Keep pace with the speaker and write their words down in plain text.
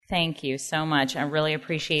Thank you so much. I really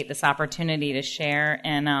appreciate this opportunity to share.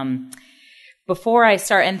 And before I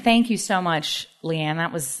start, and thank you so much, Leanne.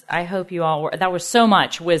 That was so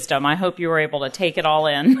much wisdom. I hope you were able to take it all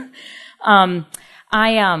in.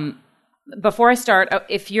 Before I start,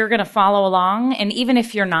 if you're going to follow along, and even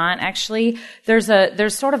if you're not, actually, there's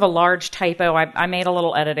sort of a large typo. I made a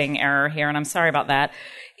little editing error here, and I'm sorry about that,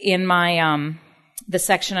 in my the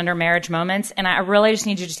section under marriage moments. And I really just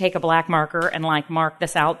need you to take a black marker and mark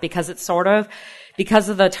this out, because it's because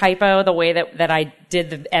of the typo, the way that I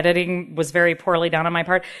did the editing was very poorly done on my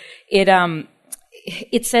part.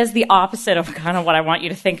 It says the opposite of kind of what I want you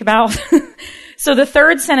to think about. So the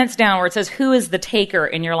third sentence down where it says, who is the taker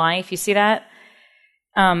in your life? You see that?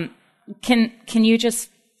 Can you just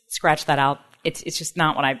scratch that out? It's just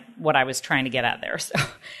not what I was trying to get at there. So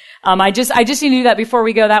I just need to do that before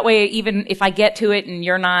we go. That way, even if I get to it and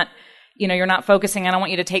you're not focusing, I don't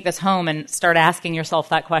want you to take this home and start asking yourself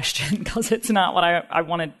that question, because it's not what I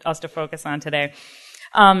wanted us to focus on today.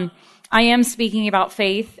 I am speaking about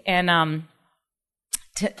faith and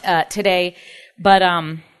today, but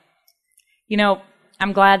I'm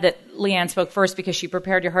glad that Leanne spoke first, because she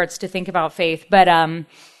prepared your hearts to think about faith. But I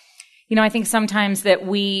think sometimes that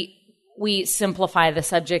we simplify the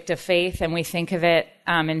subject of faith, and we think of it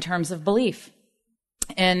in terms of belief.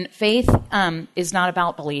 And faith is not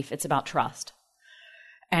about belief, it's about trust.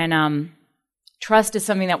 And trust is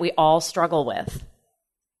something that we all struggle with.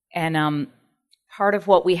 And part of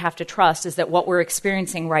what we have to trust is that what we're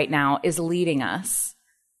experiencing right now is leading us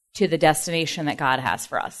to the destination that God has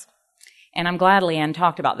for us. And I'm glad Leanne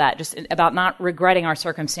talked about that, just about not regretting our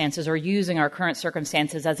circumstances or using our current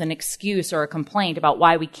circumstances as an excuse or a complaint about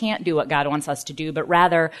why we can't do what God wants us to do, but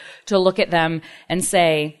rather to look at them and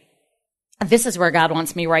say, this is where God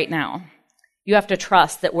wants me right now. You have to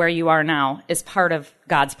trust that where you are now is part of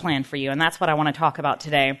God's plan for you, and that's what I want to talk about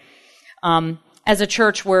today. As a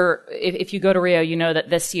church, if you go to Rio, you know that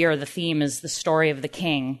this year the theme is the story of the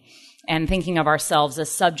king, and thinking of ourselves as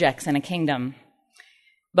subjects in a kingdom.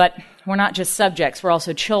 But we're not just subjects, we're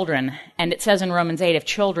also children. And it says in Romans 8, if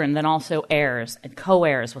children, then also heirs and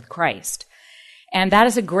co-heirs with Christ. And that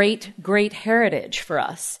is a great, great heritage for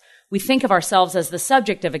us. We think of ourselves as the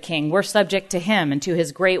subject of a king. We're subject to him and to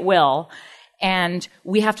his great will. And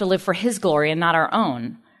we have to live for his glory and not our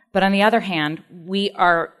own. But on the other hand, we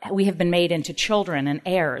have been made into children and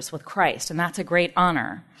heirs with Christ. And that's a great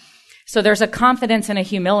honor. So there's a confidence and a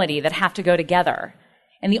humility that have to go together.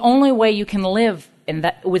 And the only way you can live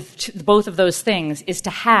with both of those things is to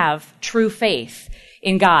have true faith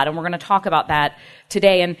in God. And we're going to talk about that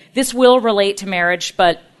today. And this will relate to marriage,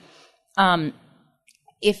 but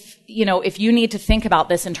if you need to think about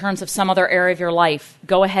this in terms of some other area of your life,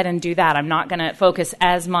 go ahead and do that. I'm not going to focus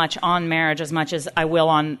as much on marriage as much as I will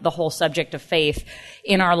on the whole subject of faith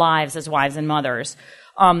in our lives as wives and mothers.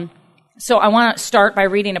 So I want to start by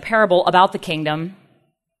reading a parable about the kingdom,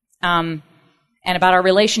 and about our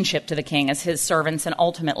relationship to the king as his servants and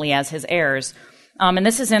ultimately as his heirs. And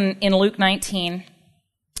this is in Luke 19.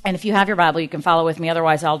 And if you have your Bible, you can follow with me.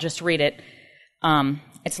 Otherwise, I'll just read it.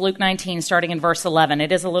 It's Luke 19, starting in verse 11.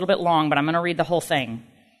 It is a little bit long, but I'm going to read the whole thing.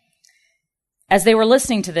 As they were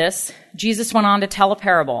listening to this, Jesus went on to tell a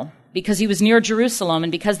parable, because he was near Jerusalem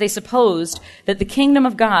and because they supposed that the kingdom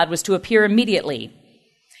of God was to appear immediately.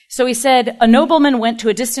 So he said, a nobleman went to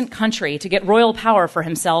a distant country to get royal power for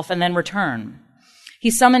himself and then return. He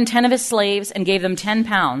summoned 10 of his slaves and gave them 10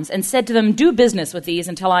 pounds and said to them, do business with these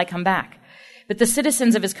until I come back. But the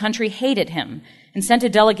citizens of his country hated him and sent a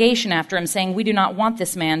delegation after him saying, we do not want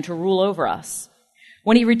this man to rule over us.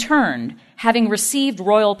 When he returned, having received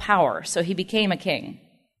royal power, so he became a king,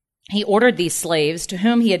 he ordered these slaves to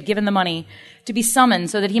whom he had given the money to be summoned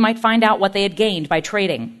so that he might find out what they had gained by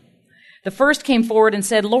trading. The first came forward and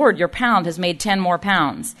said, Lord, your pound has made 10 more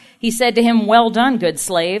pounds. He said to him, well done, good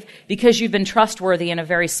slave, because you've been trustworthy in a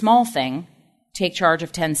very small thing. Take charge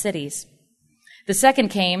of 10 cities. The second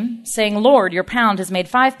came, saying, Lord, your pound has made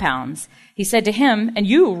 5 pounds. He said to him, and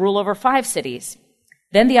you rule over 5 cities.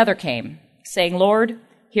 Then the other came, saying, Lord,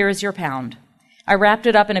 here is your pound. I wrapped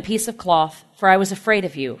it up in a piece of cloth, for I was afraid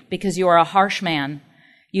of you, because you are a harsh man.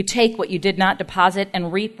 You take what you did not deposit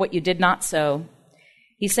and reap what you did not sow.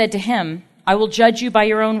 He said to him, I will judge you by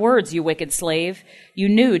your own words, you wicked slave. You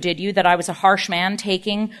knew, did you, that I was a harsh man,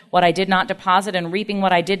 taking what I did not deposit and reaping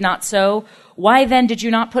what I did not sow? Why then did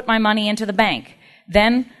you not put my money into the bank?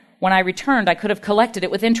 Then, when I returned, I could have collected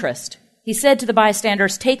it with interest. He said to the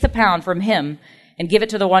bystanders, take the pound from him and give it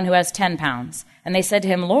to the one who has 10 pounds. And they said to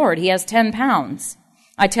him, Lord, he has 10 pounds.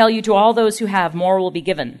 I tell you, to all those who have, more will be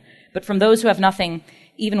given. But from those who have nothing,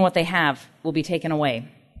 even what they have will be taken away.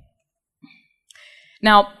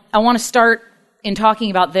 Now, I want to start in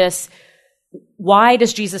talking about this. Why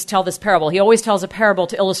does Jesus tell this parable? He always tells a parable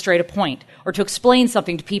to illustrate a point or to explain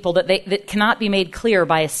something to people that cannot be made clear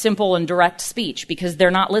by a simple and direct speech because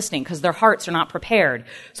they're not listening, because their hearts are not prepared.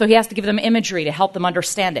 So he has to give them imagery to help them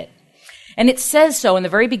understand it. And it says so in the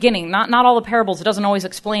very beginning. Not all the parables, it doesn't always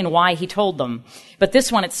explain why he told them. But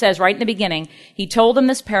this one, it says right in the beginning, he told them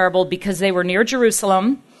this parable because they were near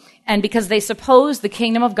Jerusalem and because they supposed the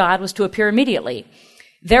kingdom of God was to appear immediately.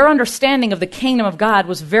 Their understanding of the kingdom of God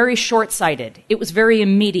was very short-sighted. It was very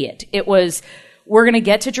immediate. It was, we're going to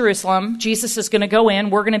get to Jerusalem. Jesus is going to go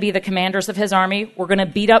in. We're going to be the commanders of his army. We're going to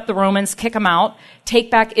beat up the Romans, kick them out,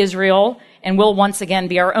 take back Israel, and we'll once again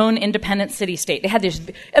be our own independent city-state. They had this.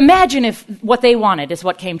 Imagine if what they wanted is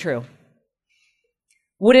what came true.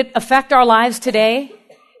 Would it affect our lives today?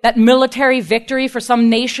 That military victory for some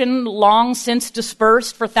nation long since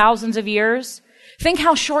dispersed for thousands of years? Think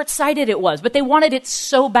how short-sighted it was, but they wanted it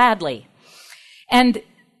so badly. And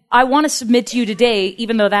I want to submit to you today,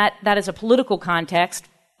 even though that is a political context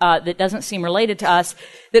that doesn't seem related to us,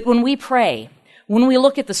 that when we pray, when we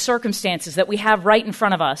look at the circumstances that we have right in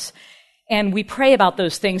front of us, and we pray about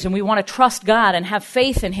those things, and we want to trust God and have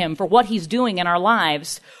faith in him for what he's doing in our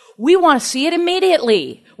lives, we want to see it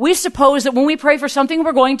immediately. We suppose that when we pray for something,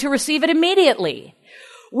 we're going to receive it immediately.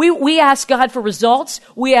 We ask God for results.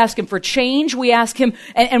 We ask him for change. We ask him,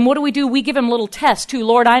 and what do? We give him little tests too.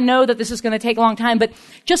 Lord, I know that this is going to take a long time, but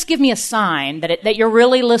just give me a sign that you're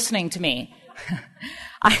really listening to me.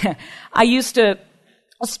 I used to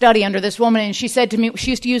study under this woman, and she said to me,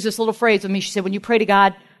 she used to use this little phrase with me. She said, when you pray to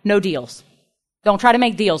God, no deals. Don't try to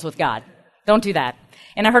make deals with God. Don't do that.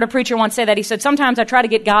 And I heard a preacher once say that. He said, sometimes I try to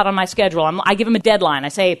get God on my schedule. I give him a deadline. I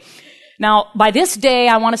say, now, by this day,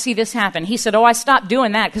 I want to see this happen. He said, I stopped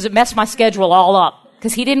doing that because it messed my schedule all up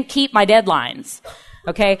because he didn't keep my deadlines.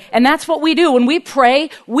 Okay? And that's what we do. When we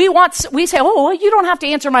pray, we say, you don't have to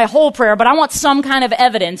answer my whole prayer, but I want some kind of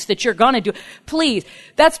evidence that you're going to do. Please.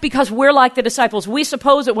 That's because we're like the disciples. We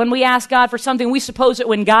suppose that when we ask God for something, we suppose that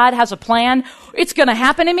when God has a plan, it's going to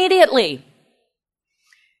happen immediately.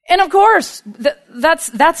 And of course,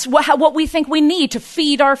 that's what we think we need to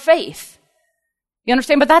feed our faith. You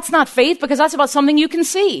understand? But that's not faith because that's about something you can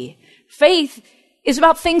see. Faith is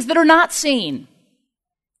about things that are not seen.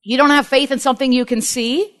 You don't have faith in something you can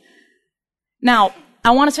see. Now,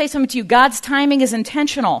 I want to say something to you. God's timing is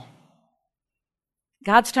intentional.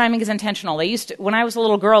 God's timing is intentional. When I was a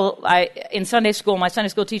little girl, in Sunday school, my Sunday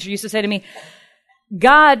school teacher used to say to me,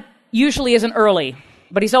 God usually isn't early,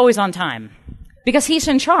 but he's always on time because he's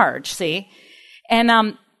in charge, see?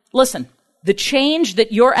 And listen, the change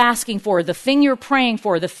that you're asking for, the thing you're praying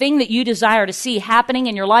for, the thing that you desire to see happening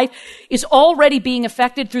in your life is already being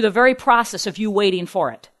affected through the very process of you waiting for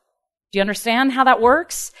it. Do you understand how that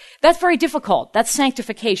works? That's very difficult. That's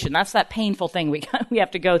sanctification. That's that painful thing we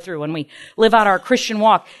have to go through when we live out our Christian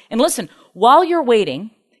walk. And listen, while you're waiting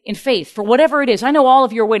in faith for whatever it is, I know all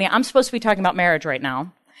of you are waiting. I'm supposed to be talking about marriage right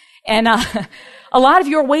now. And a lot of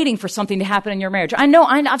you are waiting for something to happen in your marriage. I know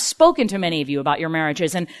I've spoken to many of you about your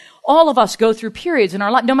marriages, and all of us go through periods in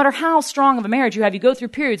our life. No matter how strong of a marriage you have, you go through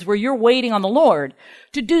periods where you're waiting on the Lord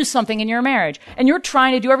to do something in your marriage. And you're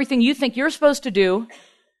trying to do everything you think you're supposed to do,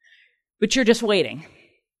 but you're just waiting.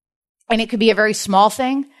 And it could be a very small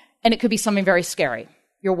thing, and it could be something very scary.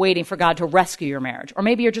 You're waiting for God to rescue your marriage. Or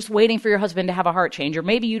maybe you're just waiting for your husband to have a heart change. Or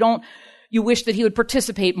maybe you wish that he would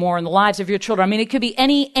participate more in the lives of your children. I mean, it could be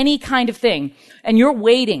any kind of thing. And you're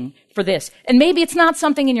waiting for this. And maybe it's not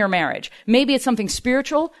something in your marriage. Maybe it's something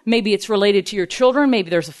spiritual. Maybe it's related to your children.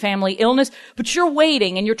 Maybe there's a family illness. But you're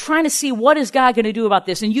waiting and you're trying to see what is God going to do about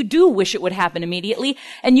this. And you do wish it would happen immediately.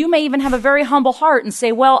 And you may even have a very humble heart and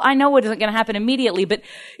say, well, I know it isn't going to happen immediately, but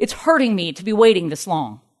it's hurting me to be waiting this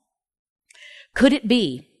long. Could it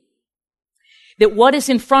be that what is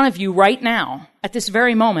in front of you right now, at this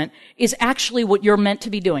very moment, is actually what you're meant to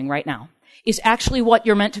be doing right now, is actually what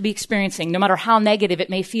you're meant to be experiencing, no matter how negative it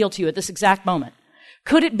may feel to you at this exact moment?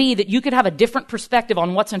 Could it be that you could have a different perspective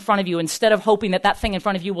on what's in front of you instead of hoping that thing in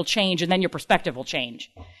front of you will change and then your perspective will change?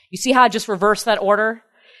 You see how I just reversed that order?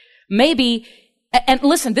 Maybe, and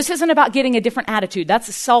listen, this isn't about getting a different attitude. That's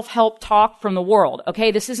a self-help talk from the world,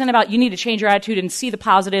 okay? This isn't about you need to change your attitude and see the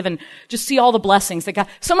positive and just see all the blessings that God...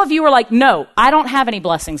 Some of you are like, no, I don't have any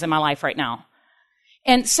blessings in my life right now.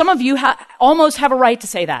 And some of you almost have a right to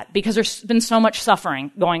say that because there's been so much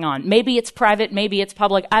suffering going on. Maybe it's private, maybe it's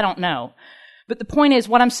public, I don't know. But the point is,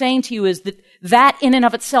 what I'm saying to you is that in and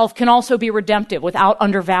of itself can also be redemptive without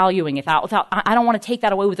undervaluing it. I don't want to take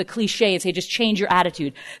that away with a cliche and say just change your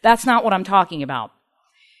attitude. That's not what I'm talking about.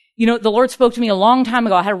 The Lord spoke to me a long time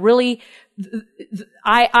ago.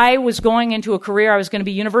 I was going into a career. I was going to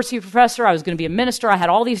be a university professor. I was going to be a minister. I had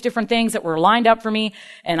all these different things that were lined up for me.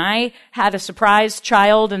 And I had a surprise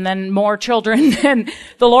child and then more children. And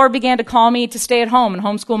the Lord began to call me to stay at home and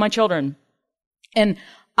homeschool my children. And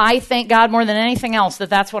I thank God more than anything else that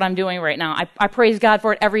that's what I'm doing right now. I praise God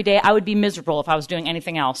for it every day. I would be miserable if I was doing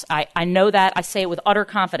anything else. I know that. I say it with utter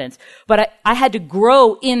confidence. But I had to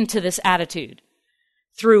grow into this attitude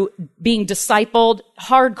through being discipled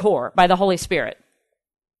hardcore by the Holy Spirit.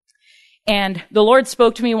 And the Lord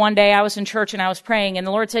spoke to me one day. I was in church and I was praying, and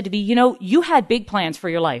the Lord said to me, you had big plans for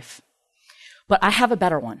your life, but I have a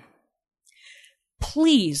better one.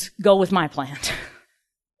 Please go with my plan.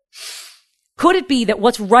 Could it be that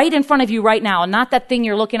what's right in front of you right now, and not that thing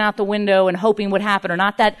you're looking out the window and hoping would happen, or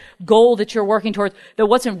not that goal that you're working towards, that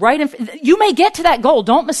what's you may get to that goal.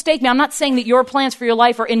 Don't mistake me. I'm not saying that your plans for your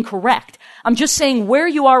life are incorrect. I'm just saying where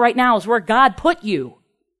you are right now is where God put you.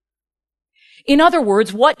 In other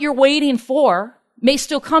words, what you're waiting for may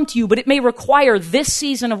still come to you, but it may require this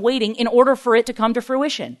season of waiting in order for it to come to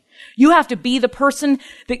fruition. You have to be the person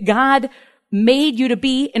that God made you to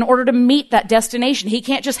be in order to meet that destination. He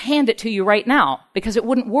can't just hand it to you right now because it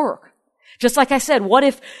wouldn't work. Just like I said, what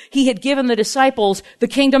if he had given the disciples the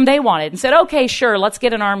kingdom they wanted and said, okay, sure, let's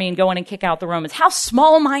get an army and go in and kick out the Romans. How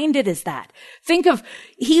small-minded is that? Think of,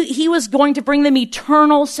 he was going to bring them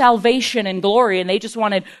eternal salvation and glory, and they just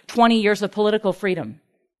wanted 20 years of political freedom.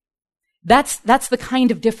 That's the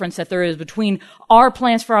kind of difference that there is between our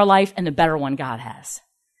plans for our life and the better one God has.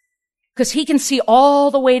 Because he can see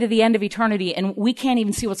all the way to the end of eternity, and we can't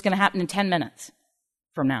even see what's going to happen in 10 minutes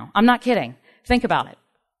from now. I'm not kidding. Think about it.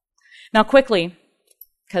 Now, quickly,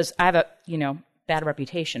 because I have a, bad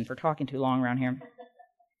reputation for talking too long around here,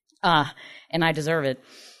 and I deserve it.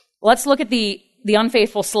 Let's look at the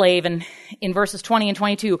unfaithful slave in verses 20 and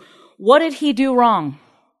 22. What did he do wrong?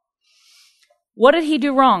 What did he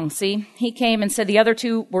do wrong? See, he came and said the other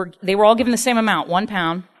two they were all given the same amount, 1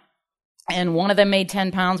 pound. And one of them made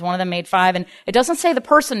 10 pounds, one of them made 5. And it doesn't say the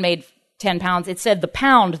person made 10 pounds. It said the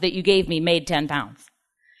pound that you gave me made 10 pounds.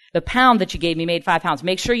 The pound that you gave me made 5 pounds.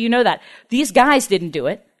 Make sure you know that. These guys didn't do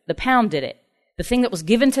it. The pound did it. The thing that was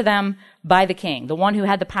given to them by the king, the one who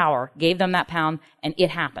had the power, gave them that pound, and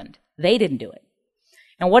it happened. They didn't do it.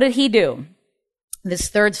 And what did he do? This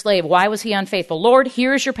third slave, why was he unfaithful? Lord,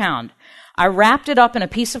 here is your pound. I wrapped it up in a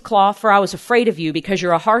piece of cloth, for I was afraid of you, because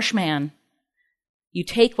you're a harsh man. You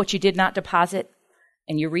take what you did not deposit,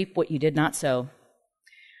 and you reap what you did not sow.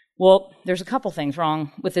 Well, there's a couple things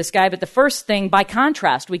wrong with this guy, but the first thing, by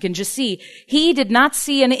contrast, we can just see he did not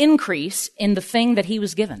see an increase in the thing that he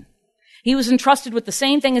was given. He was entrusted with the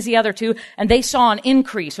same thing as the other two, and they saw an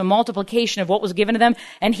increase, a multiplication of what was given to them,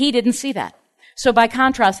 and he didn't see that. So by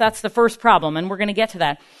contrast, that's the first problem, and we're going to get to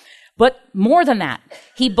that. But more than that,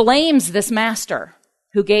 he blames this master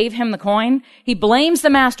who gave him the coin. He blames the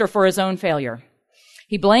master for his own failure.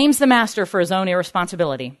 He blames the master for his own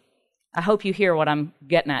irresponsibility. I hope you hear what I'm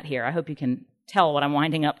getting at here. I hope you can tell what I'm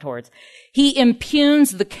winding up towards. He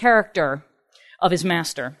impugns the character of his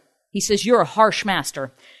master. He says, you're a harsh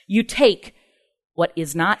master. You take what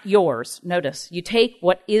is not yours. Notice, you take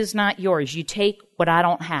what is not yours. You take what I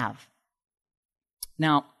don't have.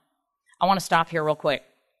 Now, I want to stop here real quick,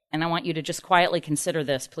 and I want you to just quietly consider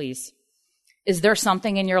this, please. Is there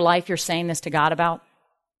something in your life you're saying this to God about?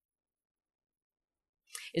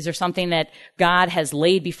 Is there something that God has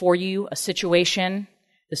laid before you, a situation,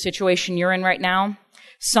 the situation you're in right now,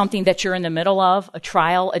 something that you're in the middle of, a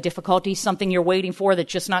trial, a difficulty, something you're waiting for that's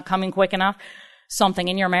just not coming quick enough, something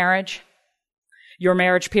in your marriage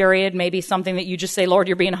period, maybe something that you just say, Lord,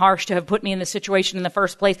 you're being harsh to have put me in this situation in the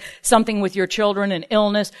first place, something with your children, an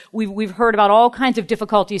illness. We've heard about all kinds of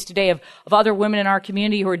difficulties today of other women in our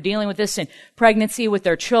community who are dealing with this in pregnancy with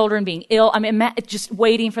their children, being ill. I mean, just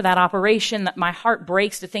waiting for that operation. That my heart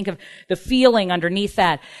breaks to think of the feeling underneath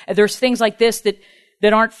that. There's things like this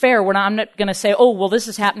that aren't fair. I'm not going to say, oh, well, this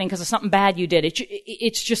is happening because of something bad you did.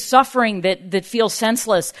 It's just suffering that feels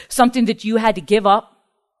senseless, something that you had to give up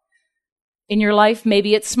in your life.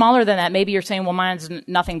 Maybe it's smaller than that. Maybe you're saying, well, mine's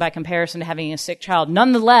nothing by comparison to having a sick child.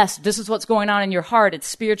 Nonetheless, this is what's going on in your heart. It's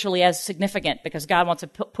spiritually as significant because God wants to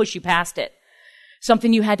push you past it.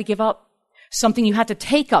 Something you had to give up, something you had to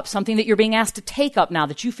take up, something that you're being asked to take up now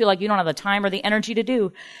that you feel like you don't have the time or the energy to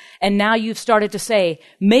do. And now you've started to say,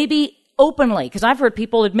 maybe openly, because I've heard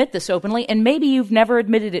people admit this openly, and maybe you've never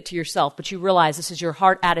admitted it to yourself, but you realize this is your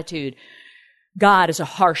heart attitude. God is a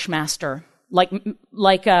harsh master. Like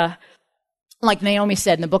Naomi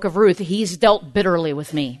said in the book of Ruth, he's dealt bitterly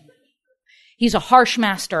with me. He's a harsh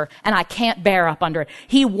master, and I can't bear up under it.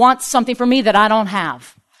 He wants something from me that I don't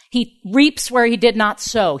have. He reaps where he did not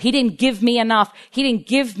sow. He didn't give me enough. He didn't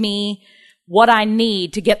give me what I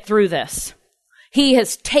need to get through this. He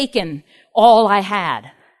has taken all I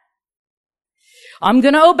had. I'm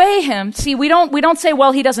going to obey him. See, we don't say,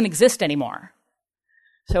 well, he doesn't exist anymore.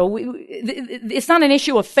 So it's not an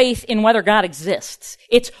issue of faith in whether God exists.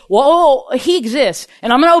 It's, well, he exists,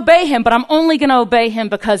 and I'm going to obey him, but I'm only going to obey him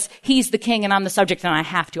because he's the king and I'm the subject and I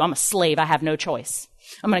have to. I'm a slave. I have no choice.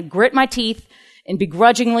 I'm going to grit my teeth, and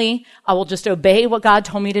begrudgingly, I will just obey what God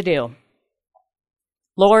told me to do.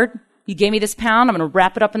 Lord, you gave me this pound. I'm going to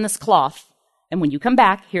wrap it up in this cloth. And when you come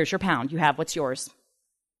back, here's your pound. You have what's yours.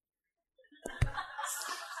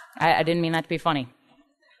 I didn't mean that to be funny.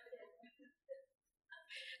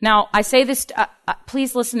 Now, I say this,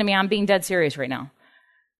 please listen to me. I'm being dead serious right now.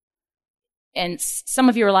 And some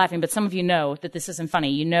of you are laughing, but some of you know that this isn't funny.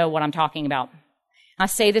 You know what I'm talking about. I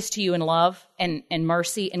say this to you in love and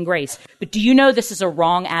mercy and grace. But do you know this is a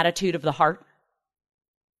wrong attitude of the heart?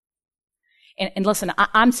 And listen,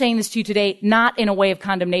 I'm saying this to you today, not in a way of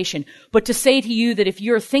condemnation, but to say to you that if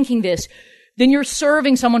you're thinking this, then you're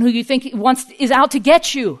serving someone who you think is out to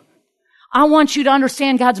get you. I want you to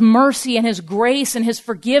understand God's mercy and his grace and his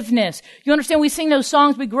forgiveness. You understand? We sing those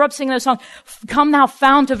songs. We grew up singing those songs. Come thou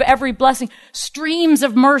fount of every blessing. Streams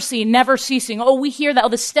of mercy never ceasing. Oh, we hear that. Oh,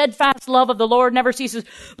 the steadfast love of the Lord never ceases.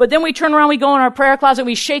 But then we turn around, we go in our prayer closet,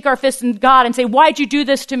 we shake our fist in God and say, why'd you do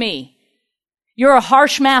this to me? You're a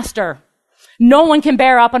harsh master. No one can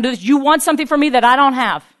bear up under this. You want something from me that I don't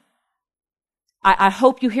have. I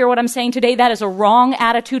hope you hear what I'm saying today. That is a wrong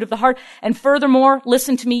attitude of the heart. And furthermore,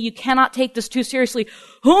 listen to me, you cannot take this too seriously.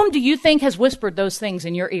 Whom do you think has whispered those things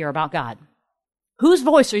in your ear about God? Whose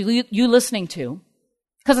voice are you listening to?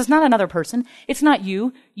 Because it's not another person. It's not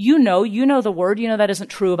you. You know the word. You know that isn't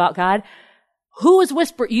true about God. Who is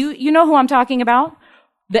whispering? You know who I'm talking about?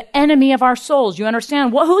 The enemy of our souls. You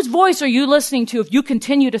understand? Whose voice are you listening to if you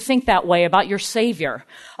continue to think that way about your Savior?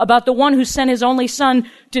 About the one who sent his only Son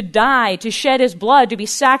to die, to shed his blood, to be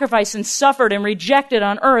sacrificed and suffered and rejected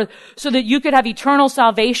on earth so that you could have eternal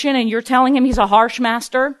salvation, and you're telling him he's a harsh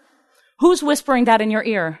master? Who's whispering that in your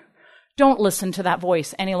ear? Don't listen to that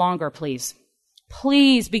voice any longer, please.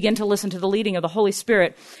 Please begin to listen to the leading of the Holy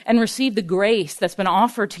Spirit and receive the grace that's been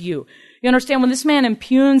offered to you. You understand? When this man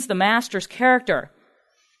impugns the master's character,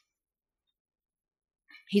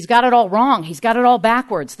 he's got it all wrong. He's got it all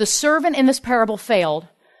backwards. The servant in this parable failed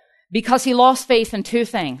because he lost faith in two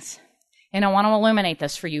things. And I want to illuminate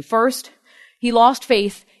this for you. First, he lost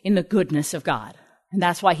faith in the goodness of God. And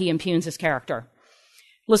that's why he impugns his character.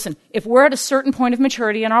 Listen, if we're at a certain point of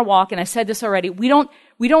maturity in our walk, and I said this already, we don't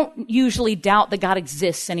usually doubt that God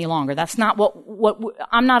exists any longer. That's not what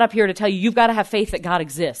I'm not up here to tell you. You've got to have faith that God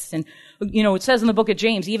exists. And it says in the book of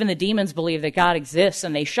James, even the demons believe that God exists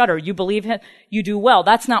and they shudder. You believe him, you do well.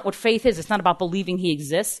 That's not what faith is. It's not about believing he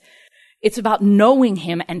exists. It's about knowing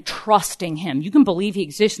him and trusting him. You can believe he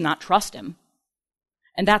exists and not trust him.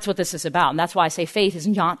 And that's what this is about. And that's why I say faith is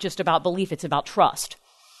not just about belief. It's about trust.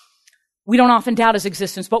 We don't often doubt his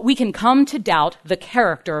existence, but we can come to doubt the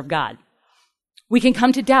character of God. We can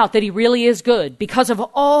come to doubt that he really is good because of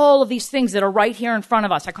all of these things that are right here in front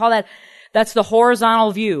of us. I call that's the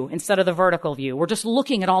horizontal view instead of the vertical view. We're just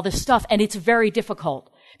looking at all this stuff, and it's very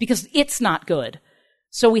difficult because it's not good.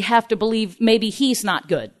 So we have to believe maybe he's not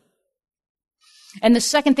good. And the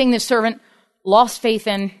second thing this servant lost faith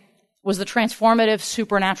in was the transformative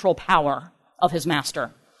supernatural power of his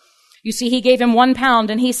master. You see, he gave him 1 pound,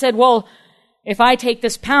 and he said, well, if I take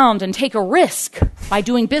this pound and take a risk by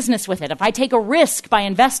doing business with it, if I take a risk by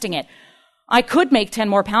investing it, I could make 10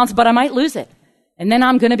 more pounds, but I might lose it. And then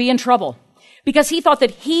I'm going to be in trouble. Because he thought that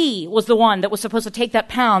he was the one that was supposed to take that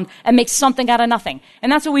pound and make something out of nothing.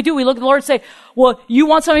 And that's what we do. We look at the Lord and say, well, you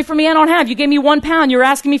want something from me I don't have. You gave me 1 pound. You're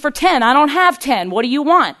asking me for 10. I don't have 10. What do you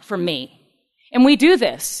want from me? And we do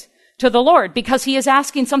this to the Lord because he is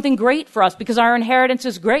asking something great for us, because our inheritance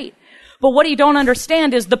is great. But what you don't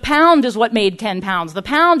understand is the pound is what made 10 pounds. The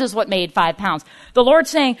pound is what made 5 pounds. The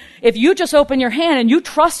Lord's saying, if you just open your hand and you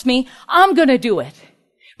trust me, I'm going to do it.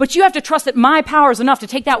 But you have to trust that my power is enough to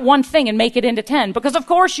take that one thing and make it into 10, because of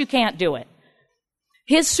course you can't do it.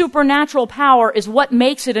 His supernatural power is what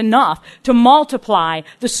makes it enough to multiply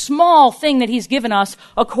the small thing that he's given us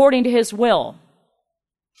according to his will.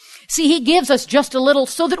 See, he gives us just a little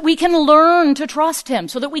so that we can learn to trust him,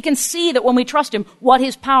 so that we can see that when we trust him, what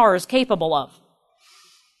his power is capable of.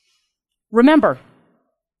 Remember,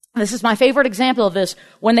 this is my favorite example of this.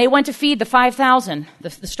 When they went to feed the 5,000, the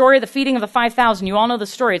story of the feeding of the 5,000, you all know the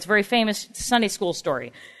story. It's a very famous Sunday school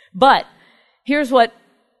story. But here's what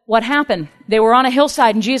what happened? They were on a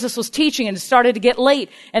hillside and Jesus was teaching and it started to get late.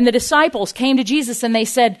 And the disciples came to Jesus and they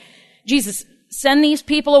said, Jesus, send these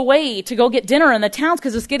people away to go get dinner in the towns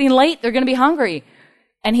because it's getting late. They're going to be hungry.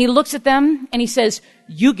 And he looks at them and he says,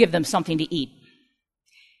 you give them something to eat.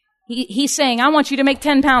 He's saying, I want you to make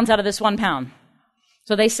 10 pounds out of this 1 pound.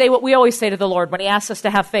 So they say what we always say to the Lord when he asks us to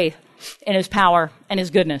have faith in his power and his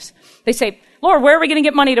goodness. They say, Lord, where are we going to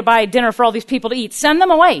get money to buy dinner for all these people to eat? Send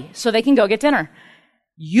them away so they can go get dinner.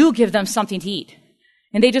 You give them something to eat.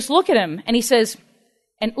 And they just look at him and he says,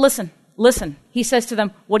 and listen. He says to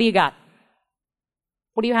them, what do you got?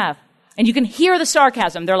 What do you have? And you can hear the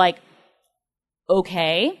sarcasm. They're like,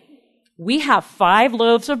 okay, we have 5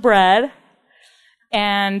 loaves of bread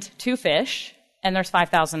and 2 fish, and there's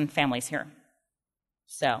 5,000 families here.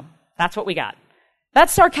 So that's what we got.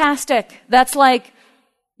 That's sarcastic. That's like,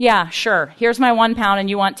 yeah, sure. Here's my 1 pound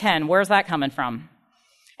and you want 10. Where's that coming from?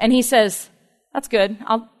 And he says, that's good.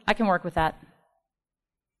 I can work with that.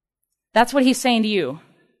 That's what he's saying to you.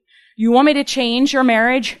 You want me to change your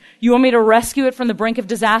marriage? You want me to rescue it from the brink of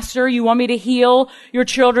disaster? You want me to heal your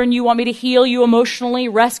children? You want me to heal you emotionally,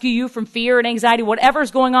 rescue you from fear and anxiety, whatever's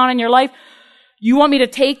going on in your life? You want me to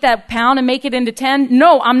take that pound and make it into 10?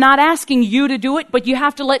 No, I'm not asking you to do it, but you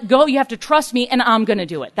have to let go. You have to trust me, and I'm going to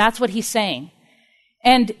do it. That's what he's saying.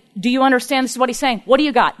 And do you understand this is what he's saying? What do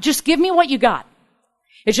you got? Just give me what you got.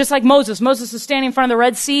 It's just like Moses. Moses is standing in front of the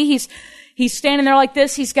Red Sea. He's standing there like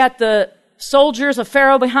this. He's got the soldiers of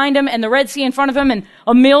Pharaoh behind him and the Red Sea in front of him and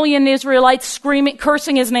 1 million Israelites screaming,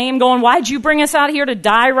 cursing his name, going, why'd you bring us out here to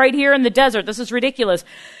die right here in the desert? This is ridiculous.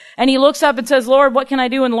 And he looks up and says, Lord, what can I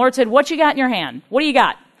do? And the Lord said, what you got in your hand? What do you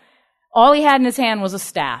got? All he had in his hand was a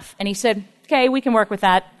staff. And he said, okay, we can work with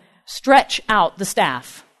that. Stretch out the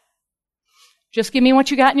staff. Just give me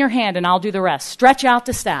what you got in your hand and I'll do the rest. Stretch out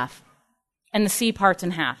the staff. And the sea parts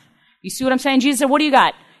in half. You see what I'm saying? Jesus said, what do you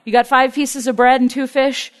got? You got 5 pieces of bread and 2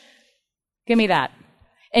 fish? Give me that.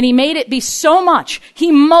 And he made it be so much. He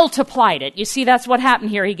multiplied it. You see, that's what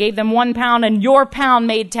happened here. He gave them 1 pound and your pound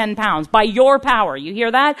made 10 pounds by your power. You hear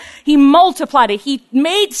that? He multiplied it. He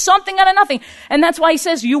made something out of nothing. And that's why he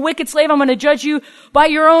says, you wicked slave, I'm going to judge you by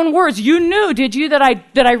your own words. You knew, did you, that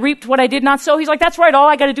I reaped what I did not sow? He's like, that's right. All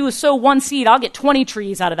I got to do is sow 1 seed. I'll get 20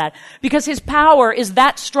 trees out of that because his power is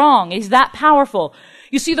that strong. He's that powerful.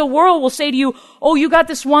 You see, the world will say to you, oh, you got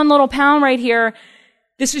this 1 little pound right here.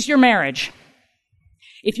 This is your marriage.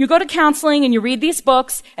 If you go to counseling and you read these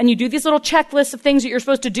books and you do these little checklists of things that you're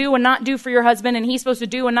supposed to do and not do for your husband and he's supposed to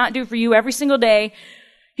do and not do for you every single day,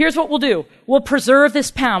 here's what we'll do. We'll preserve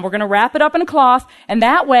this pound. We're going to wrap it up in a cloth, and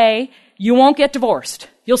that way you won't get divorced.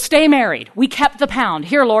 You'll stay married. We kept the pound.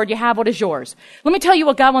 Here, Lord, you have what is yours. Let me tell you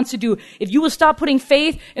what God wants to do. If you will stop putting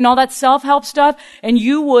faith in all that self-help stuff and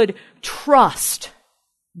you would trust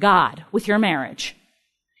God with your marriage,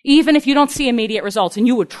 even if you don't see immediate results, and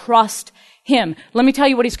you would trust him. Let me tell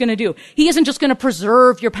you what he's going to do. He isn't just going to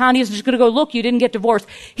preserve your pound. He isn't just going to go, look, you didn't get divorced.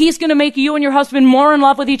 He's going to make you and your husband more in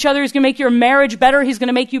love with each other. He's going to make your marriage better. He's going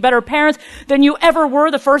to make you better parents than you ever were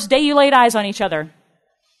the first day you laid eyes on each other.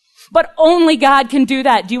 But only God can do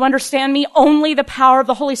that. Do you understand me? Only the power of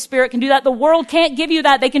the Holy Spirit can do that. The world can't give you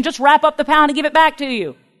that. They can just wrap up the pound and give it back to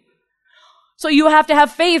you. So you have to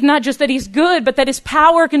have faith, not just that he's good, but that his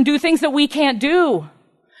power can do things that we can't do.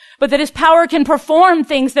 But that his power can perform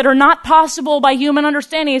things that are not possible by human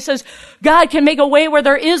understanding. It says God can make a way where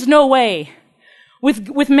there is no way.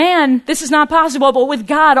 With man, this is not possible, but with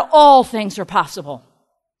God, all things are possible.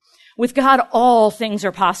 With God, all things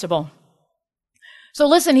are possible. So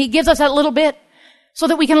listen, he gives us that little bit so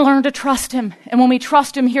that we can learn to trust him. And when we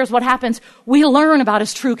trust him, here's what happens. We learn about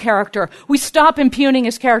his true character. We stop impugning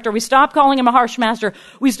his character. We stop calling him a harsh master.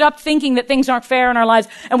 We stop thinking that things aren't fair in our lives.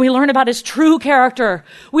 And we learn about his true character.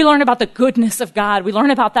 We learn about the goodness of God. We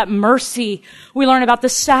learn about that mercy. We learn about the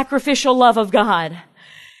sacrificial love of God.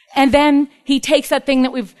 And then he takes that thing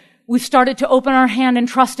that we've started to open our hand and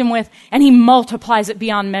trust him with, and he multiplies it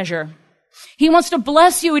beyond measure. He wants to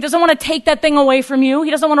bless you. He doesn't want to take that thing away from you.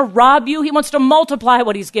 He doesn't want to rob you. He wants to multiply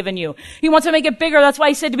what he's given you. He wants to make it bigger. That's why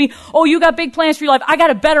he said to me, oh, you got big plans for your life. I got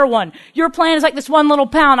a better one. Your plan is like this 1 little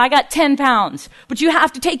pound. I got 10 pounds. But you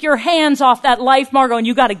have to take your hands off that life, Margot, and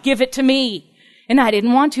you got to give it to me. And I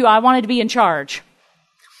didn't want to. I wanted to be in charge.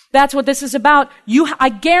 That's what this is about. I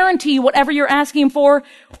guarantee you, whatever you're asking for,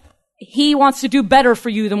 he wants to do better for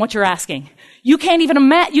you than what you're asking. You can't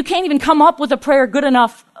even come up with a prayer good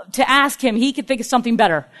enough to ask him. He could think of something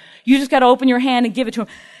better. You just got to open your hand and give it to him.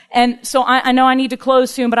 And so I know I need to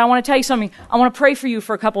close soon, but I want to tell you something. I want to pray for you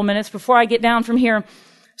for a couple minutes before I get down from here.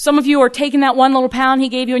 Some of you are taking that 1 little pound he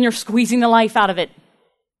gave you and you're squeezing the life out of it.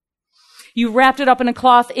 You wrapped it up in a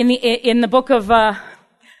cloth. In the book of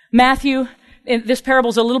Matthew, this parable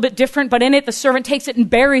is a little bit different, but in it, the servant takes it and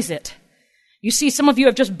buries it. You see, some of you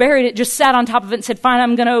have just buried it, just sat on top of it and said, fine,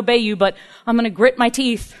 I'm going to obey you, but I'm going to grit my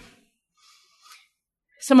teeth.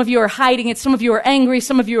 Some of you are hiding it. Some of you are angry.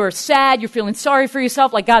 Some of you are sad. You're feeling sorry for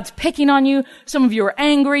yourself, like God's picking on you. Some of you are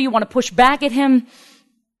angry. You want to push back at him.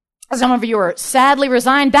 Some of you are sadly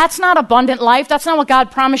resigned. That's not abundant life. That's not what God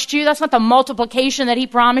promised you. That's not the multiplication that he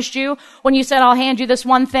promised you when you said, I'll hand you this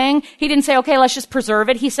one thing. He didn't say, okay, let's just preserve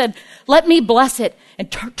it. He said, let me bless it and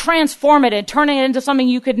transform it and turn it into something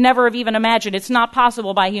you could never have even imagined. It's not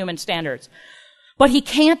possible by human standards. But he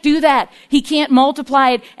can't do that. He can't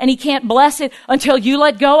multiply it and he can't bless it until you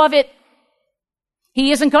let go of it.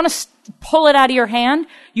 He isn't going to pull it out of your hand.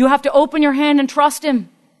 You have to open your hand and trust him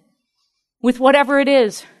with whatever it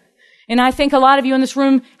is. And I think a lot of you in this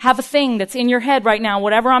room have a thing that's in your head right now.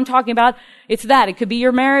 Whatever I'm talking about, it's that. It could be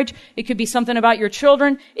your marriage. It could be something about your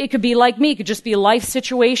children. It could be like me. It could just be a life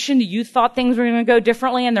situation. You thought things were going to go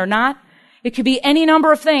differently and they're not. It could be any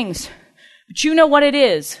number of things. But you know what it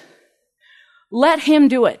is. Let him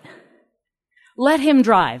do it. Let him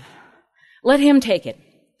drive. Let him take it.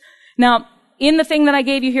 Now, in the thing that I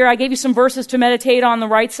gave you here, I gave you some verses to meditate on the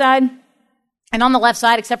right side and on the left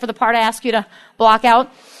side, except for the part I asked you to block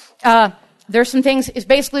out. There's some things, it's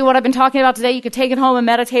basically what I've been talking about today. You could take it home and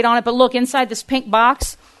meditate on it, but look inside this pink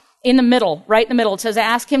box in the middle, right in the middle. It says,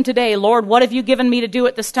 ask him today, Lord, what have you given me to do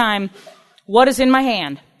at this time? What is in my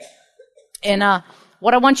hand? And,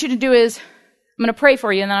 what I want you to do is, I'm going to pray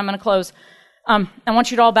for you and then I'm going to close. I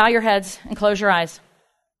want you to all bow your heads and close your eyes.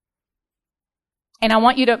 And I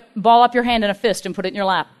want you to ball up your hand in a fist and put it in your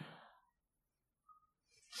lap.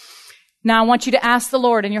 Now I want you to ask the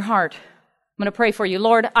Lord in your heart. I'm going to pray for you.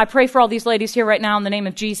 Lord, I pray for all these ladies here right now in the name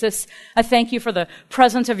of Jesus. I thank you for the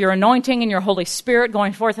presence of your anointing and your Holy Spirit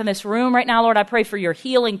going forth in this room right now. Lord, I pray for your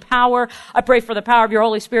healing power. I pray for the power of your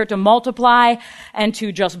Holy Spirit to multiply and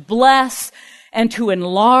to just bless and to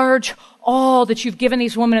enlarge all that you've given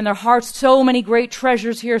these women in their hearts. So many great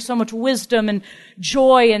treasures here, so much wisdom and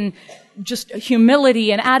joy and just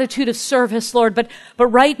humility and attitude of service, Lord. But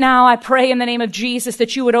right now, I pray in the name of Jesus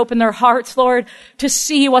that you would open their hearts, Lord, to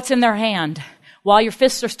see what's in their hand. While your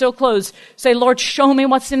fists are still closed, say, Lord, show me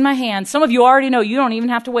what's in my hand. Some of you already know. You don't even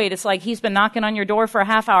have to wait. It's like he's been knocking on your door for a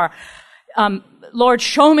half hour. Lord,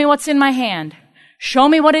 show me what's in my hand. Show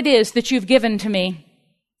me what it is that you've given to me.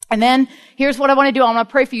 And then here's what I want to do. I want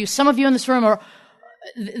to pray for you. Some of you in this room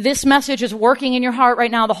this message is working in your heart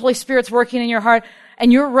right now. The Holy Spirit's working in your heart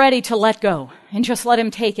and you're ready to let go and just let him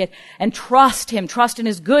take it and trust him. Trust in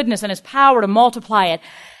his goodness and his power to multiply it.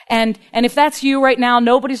 And if that's you right now,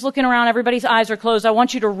 nobody's looking around, everybody's eyes are closed. I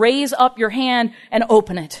want you to raise up your hand and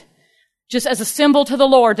open it. Just as a symbol to the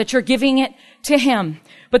Lord that you're giving it to him.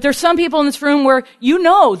 But there's some people in this room where you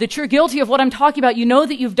know that you're guilty of what I'm talking about. You know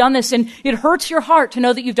that you've done this and it hurts your heart to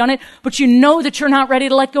know that you've done it, but you know that you're not ready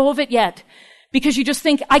to let go of it yet. Because you just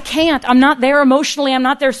think, I can't. I'm not there emotionally. I'm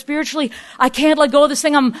not there spiritually. I can't let go of this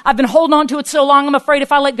thing. I've been holding on to it so long. I'm afraid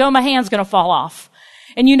if I let go, my hand's going to fall off.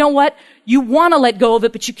 And you know what? You want to let go of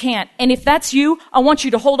it, but you can't. And if that's you, I want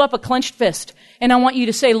you to hold up a clenched fist. And I want you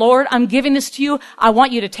to say, Lord, I'm giving this to you. I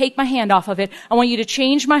want you to take my hand off of it. I want you to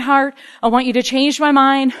change my heart. I want you to change my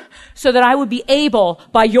mind so that I would be able,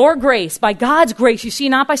 by your grace, by God's grace, you see,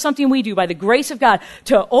 not by something we do, by the grace of God,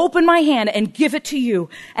 to open my hand and give it to you.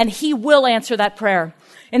 And he will answer that prayer.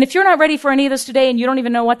 And if you're not ready for any of this today and you don't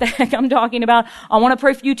even know what the heck I'm talking about, I want to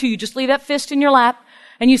pray for you too. You just leave that fist in your lap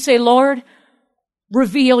and you say, Lord,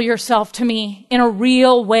 reveal yourself to me in a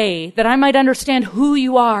real way, that I might understand who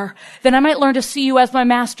you are, that I might learn to see you as my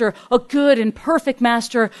master, a good and perfect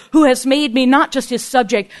master who has made me not just his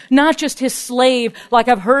subject, not just his slave, like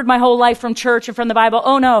I've heard my whole life from church and from the Bible.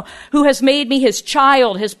 Oh no, who has made me his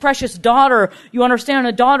child, his precious daughter. You understand,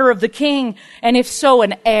 a daughter of the King, and if so,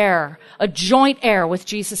 an heir, a joint heir with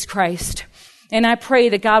Jesus Christ. And I pray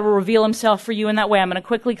that God will reveal himself for you in that way. I'm going to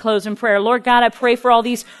quickly close in prayer. Lord God, I pray for all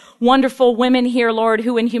these wonderful women here, Lord,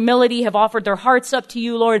 who in humility have offered their hearts up to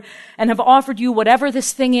you, Lord, and have offered you whatever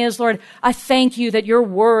this thing is, Lord. I thank you that your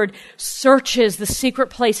word searches the secret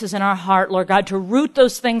places in our heart, Lord God, to root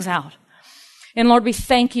those things out. And Lord, we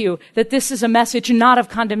thank you that this is a message not of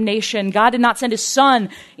condemnation. God did not send his son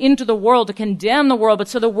into the world to condemn the world, but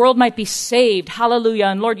so the world might be saved. Hallelujah.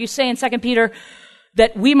 And Lord, you say in 2 Peter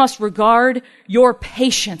that we must regard your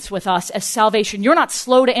patience with us as salvation. You're not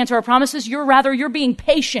slow to answer our promises. You're being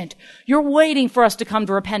patient. You're waiting for us to come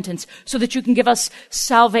to repentance so that you can give us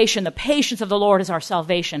salvation. The patience of the Lord is our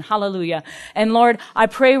salvation. Hallelujah. And Lord, I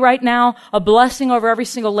pray right now a blessing over every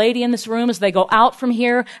single lady in this room as they go out from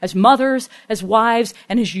here as mothers, as wives,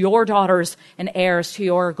 and as your daughters and heirs to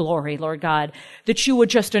your glory, Lord God, that you would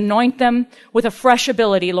just anoint them with a fresh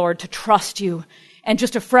ability, Lord, to trust you and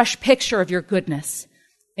just a fresh picture of your goodness.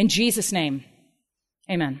 In Jesus' name,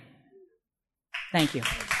 amen. Thank you.